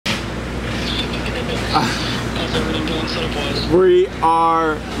How's everything going setup-wise? We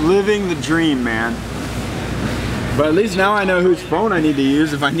are living the dream, man. But at least now I know whose phone I need to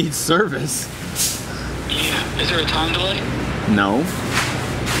use if I need service. Yeah. Is there a time delay? No.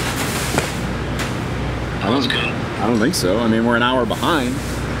 I don't think so. I mean, we're an hour behind.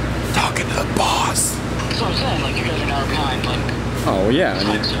 Talking to the boss. That's what I'm saying. Like, you guys are an hour behind. Like. Oh yeah. I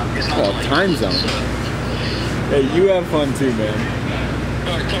mean, well, time zone. So. Hey, you have fun too, man.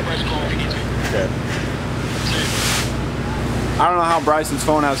 Alright, tell Bryce to call if he needs me. Okay. I don't know how Bryson's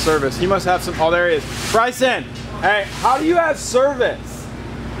phone has service. He must have some. Oh, there he is. Bryson, hey, how do you have service?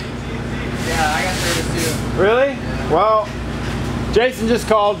 Yeah, I got service too. Really? Well, Jason just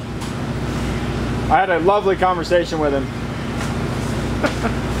called. I had a lovely conversation with him.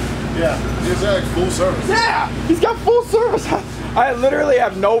 Yeah, he's like full service. Yeah, he's got full service. I literally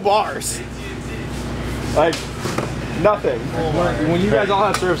have no bars. Like, nothing. When you guys all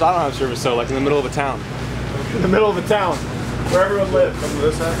have service, I don't have service, so like in the middle of a town. In the middle of a town, where everyone lives. Come to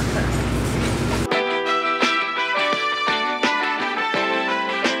this side.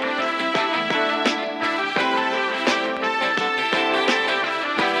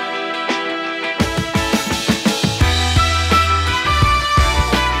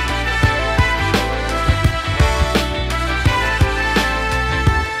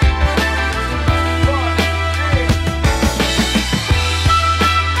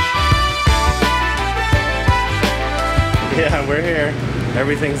 Yeah, we're here.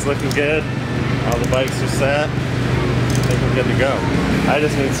 Everything's looking good. All the bikes are set. I think we're good to go. I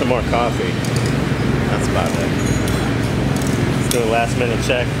just need some more coffee. That's about it. Let's do a last minute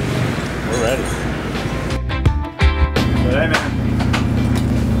check. We're ready. Hey man,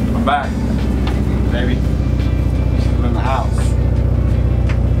 I'm back, baby. I'm in the house.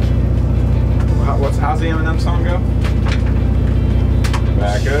 How's the Eminem song go?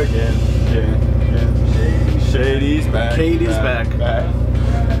 Back again, yeah. Shady's back. Katie's back. Back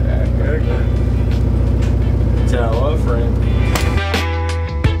again. Tell a friend.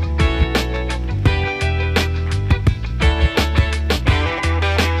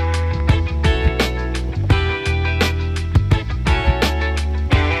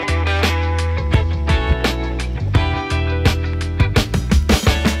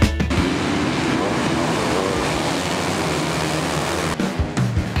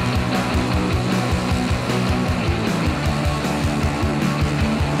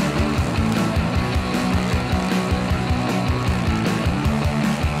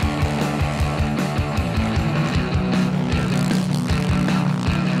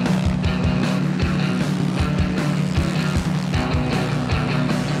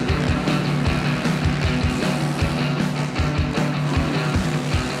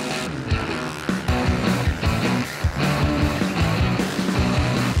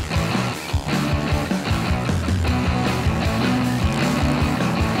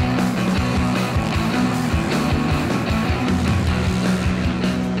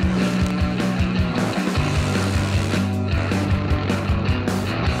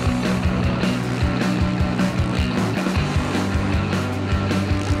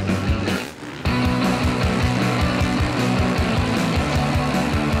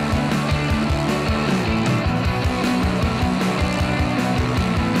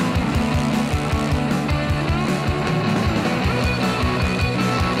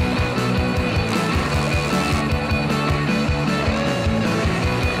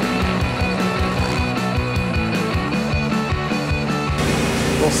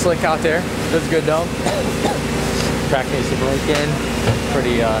 Slick out there. That's good though. Track needs to break in.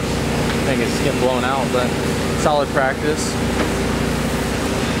 Pretty, I think it's getting blown out, but solid practice.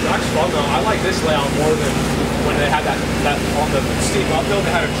 Track's fun though. I like this layout more than when they had that on the steep uphill.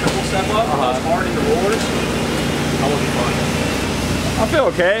 They had a triple step up. That was hard in the rollers. That wasn't fun. I feel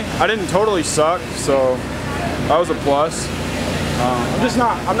okay. I didn't totally suck, so that was a plus.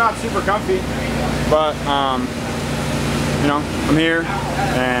 I'm not super comfy, but you know, I'm here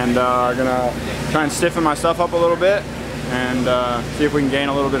and gonna try and stiffen myself up a little bit and see if we can gain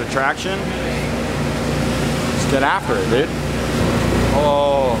a little bit of traction. Let's get after it, dude.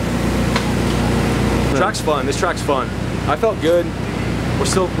 Oh, track's fun. This track's fun. I felt good. We're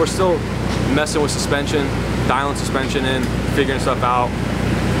still messing with suspension, dialing suspension in, figuring stuff out,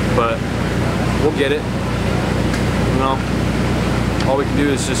 but we'll get it. You know, all we can do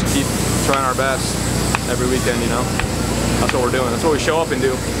is just keep trying our best every weekend. You know. That's what we're doing. That's what we show up and do.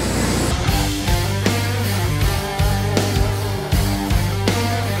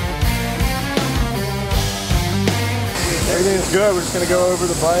 Everything's good. We're just going to go over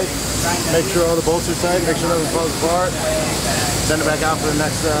the bike, make sure all the bolts are tight, make sure nothing falls apart. send it back out for the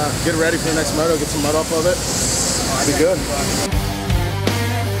next, get it ready for the next moto, get some mud off of it. Be good.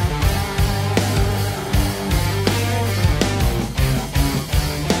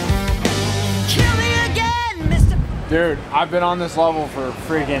 Dude, I've been on this level for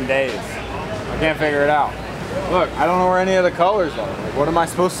freaking days. I can't figure it out. Look, I don't know where any of the colors are. Like, what am I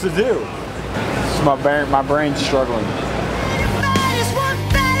supposed to do? It's my brain's struggling.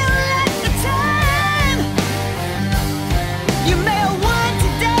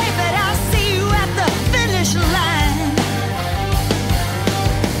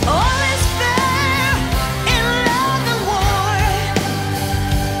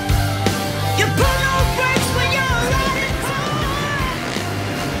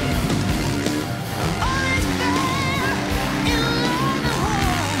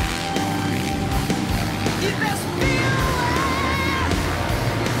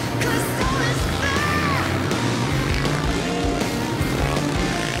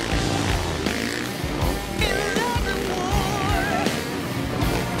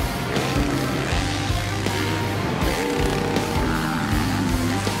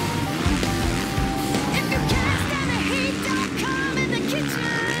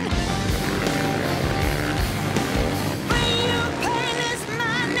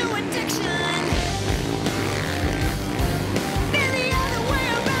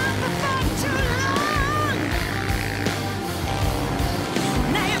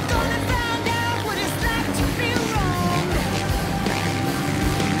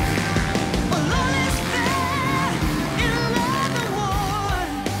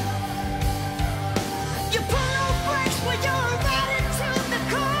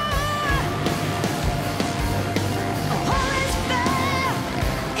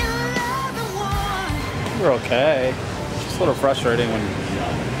 We're okay. It's a little frustrating when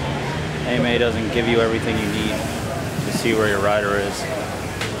AMA doesn't give you everything you need to see where your rider is.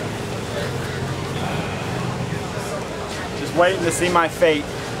 Just waiting to see my fate.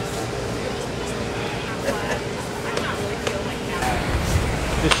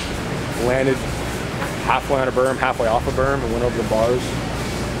 Just landed halfway on a berm, halfway off a berm, and went over the bars.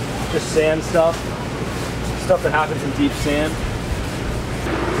 Just sand stuff. Stuff that happens in deep sand.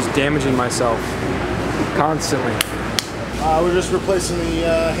 Just damaging myself constantly. We're just replacing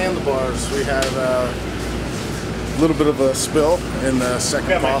the handlebars. We had a little bit of a spill in the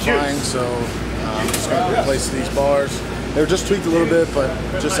second qualifying, so I'm just going to replace these bars. They were just tweaked a little bit, but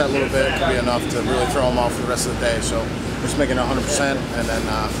just that little bit could be enough to really throw them off for the rest of the day. So we're just making it 100%, and then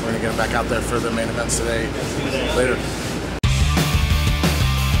we're going to get them back out there for the main events today later.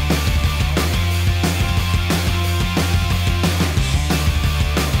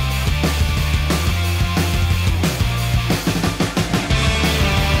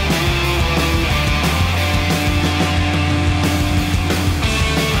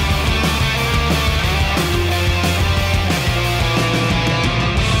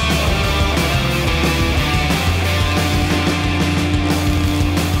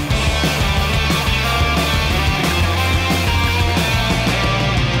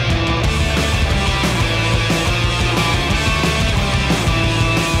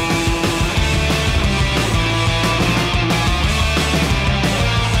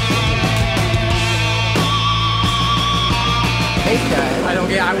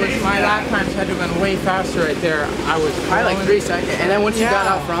 My lap times had to have been way faster right there. I was probably like 3 seconds, and then once you got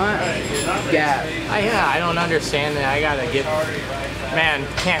out front, yeah. I don't understand that. I gotta get, man,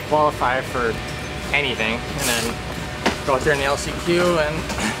 can't qualify for anything, and then go out there in the LCQ and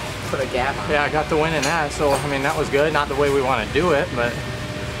put a gap. Yeah, I got the win in that, so I mean that was good. Not the way we want to do it, but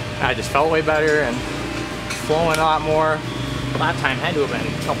I just felt way better and flowing a lot more. Lap time had to have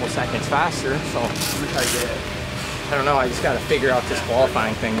been a couple seconds faster, so I'm gonna try to get it. I don't know, I just got to figure out this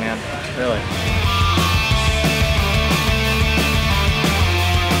qualifying thing, man, really.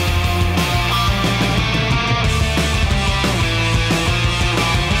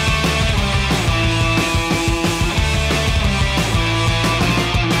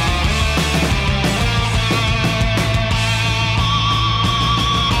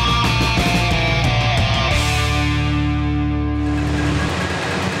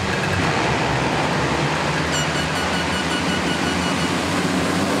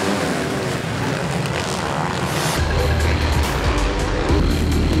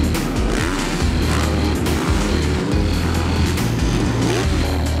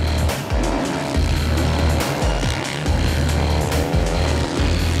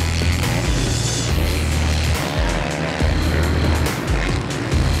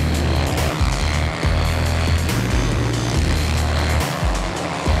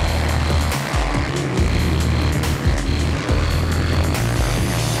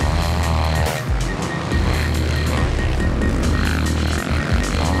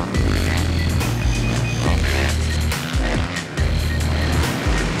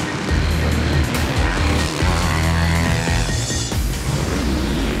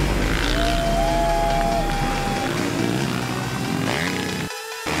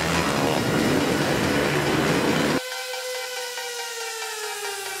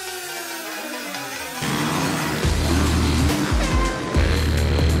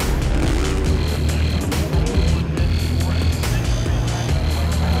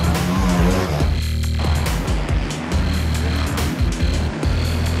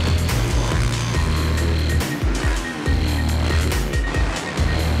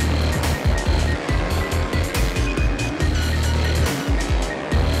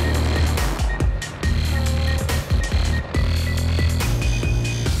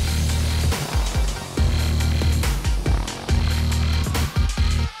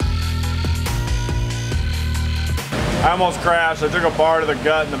 I almost crashed. I took a bar to the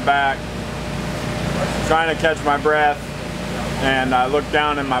gut in the back, trying to catch my breath, and I looked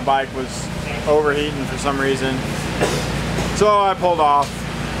down and my bike was overheating for some reason. So I pulled off,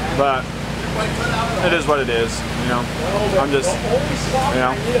 but it is what it is, you know. I'm just, you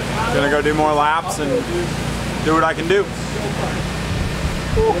know, gonna go do more laps and do what I can do.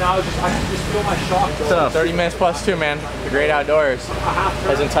 I just feel my shock. So 30 minutes plus 2, man. The great outdoors. I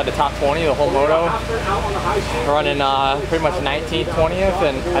was inside the top 20 the whole moto. Running pretty much 19th, 20th,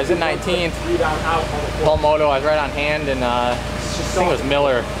 and I was in 19th. The whole moto, I was right on hand, and I think it was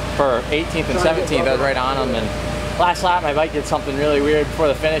Miller for 18th and 17th. I was right on him, and last lap my bike did something really weird before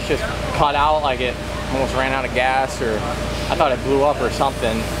the finish, just cut out, like it almost ran out of gas, or I thought it blew up or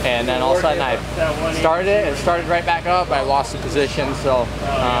something, and then all of a sudden I started it, it started right back up. I lost the position, so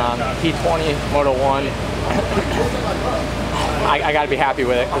P20, Moto 1. I got to be happy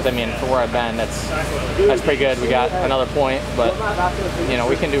with it, because I mean, for where I've been, that's pretty good. We got another point, but you know,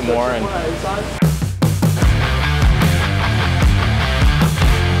 we can do more. And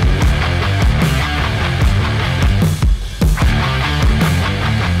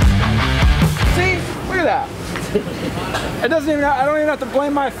that. It doesn't even, I don't even have to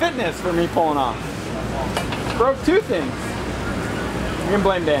blame my fitness for me pulling off. Broke 2 things. You can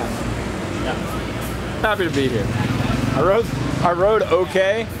blame Dan. Yeah. Happy to be here. I rode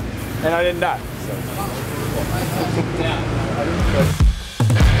okay, and I didn't die. So.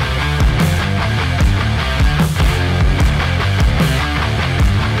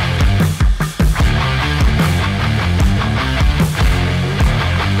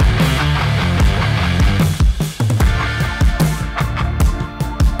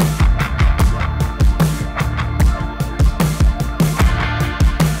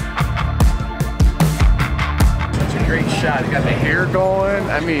 Shot. You got the hair going.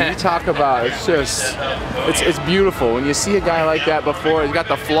 I mean, you talk about it's just, it's beautiful. When you see a guy like that before, he's got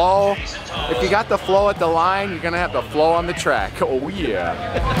the flow. If you got the flow at the line, you're gonna have the flow on the track. Oh yeah.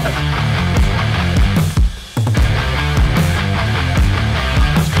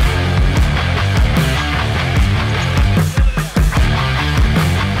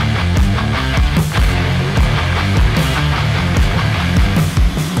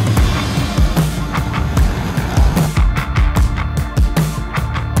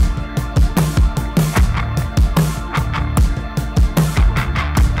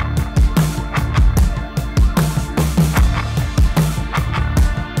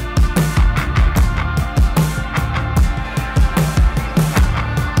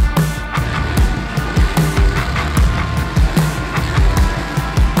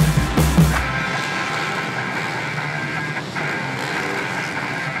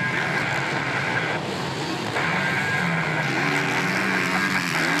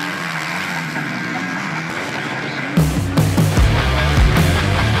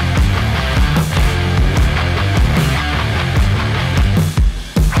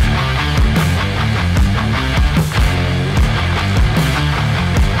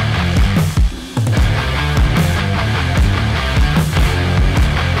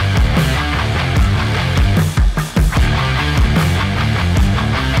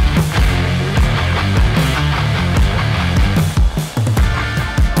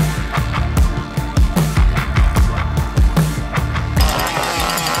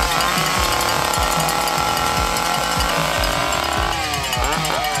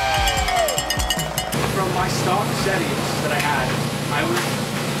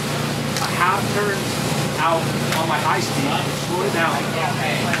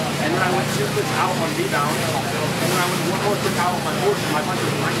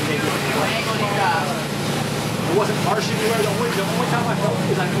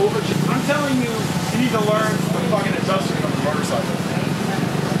 I'm telling you, you need to learn the fucking adjustment of the motorcycle.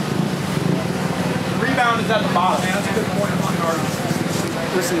 The rebound is at the bottom. Man, that's a good point.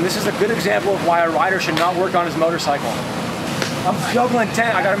 Listen, this is a good example of why a rider should not work on his motorcycle. I'm juggling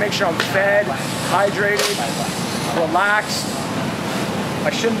 10. I gotta make sure I'm fed, hydrated, relaxed.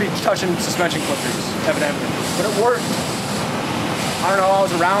 I shouldn't be touching suspension clippers, evidently, but it worked. I don't know, I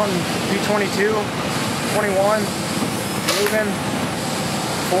was around B22, 21, moving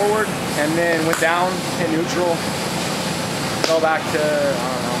forward, and then went down, hit neutral, fell back to, I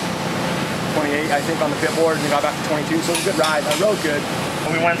don't know, 28, I think, on the pit board, and then got back to 22, so it was a good ride. I rode good.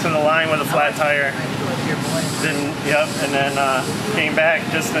 We went to the line with a flat tire, and then came back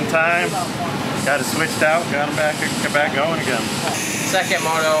just in time, got it switched out, got back going again. Second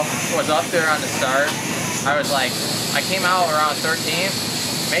moto was up there on the start. I was like, I came out around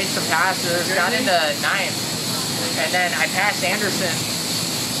 13th, made some passes, got into 9th, and then I passed Anderson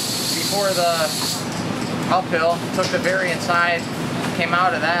before the uphill, took the very inside, came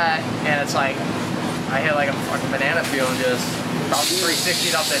out of that, and it's like, I hit like a fucking banana peel and just about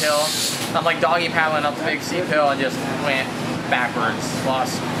 360'd up the hill. I'm like doggy paddling up the big steep hill and just went backwards.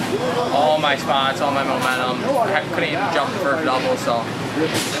 Lost all my spots, all my momentum. I couldn't even jump the first double, so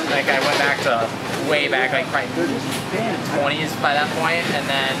like I went back to way back, like probably 20s by that point, and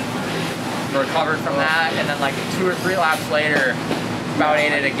then recovered from that, and then like 2 or 3 laps later, about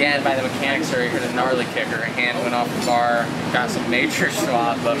ate it again by the mechanics. Or heard a gnarly kicker, a hand went off the bar, got some major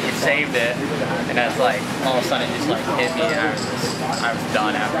swap, but we saved it, and it's like all of a sudden it just like hit me, and I was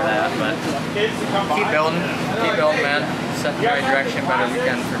done after that. But keep building, man. Set the right direction, better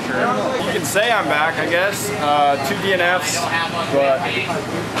weekend for sure. You can say I'm back, I guess. 2 DNFs, but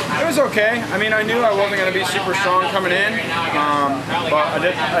it was okay. I mean, I knew I wasn't going to be super strong coming in, but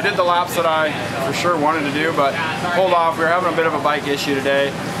I did the laps that I for sure wanted to do, but pulled off. We were having a bit of a bike issue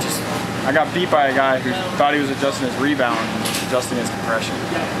today. I got beat by a guy who thought he was adjusting his rebound, adjusting his compression.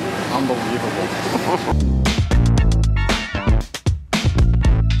 Unbelievable.